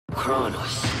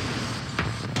Kronos.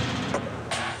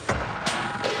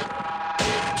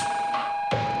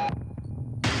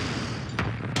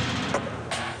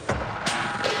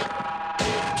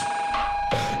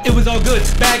 It was all good,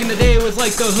 back in the day it was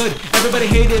like the hood. Everybody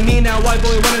hated me, now white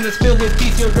boy running to spill his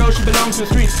piece. Your girl, she belongs to the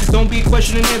streets. Don't be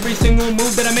questioning every single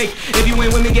move that I make. If you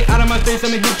ain't with me, get out of my face,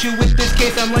 I'ma hit you with this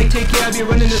case. I'm like, take care, I be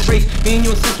running this race. Me and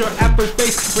your sister are at first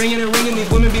base, ringing and ringing.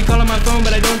 These women be calling my phone,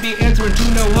 but I don't be answering to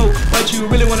no hoe. What you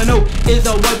really wanna know is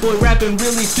a white boy rapping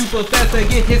really super fast. I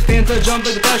get his fans to jump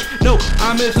like a flash. No,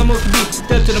 I'm as almost to be.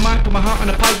 Step to the mic, put my heart on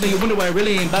the pipe. Now you wonder why I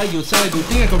really ain't by your side. You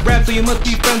think I can rap, so you must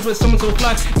be friends with someone so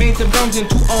fly. Made some drums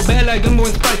into all bad like Gumbo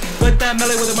and Sprite. But that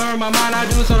melody with a murder in my mind, I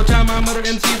do this all the time. I murder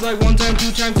MCs like 1 time,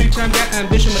 2 time, 3 time. Got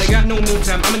ambition, but I got no mood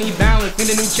time. I'ma need balance, need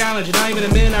a new challenge. And I ain't even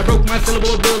a minute, I broke my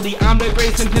syllable ability. I'm the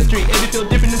greatest in history. If you feel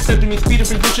different, accepting me. Speed of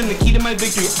position, the key to my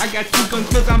victory. I got 2 gun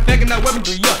skills, I'm packing that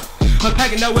weaponry, yeah. I'm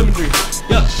packing that weaponry,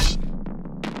 yeah.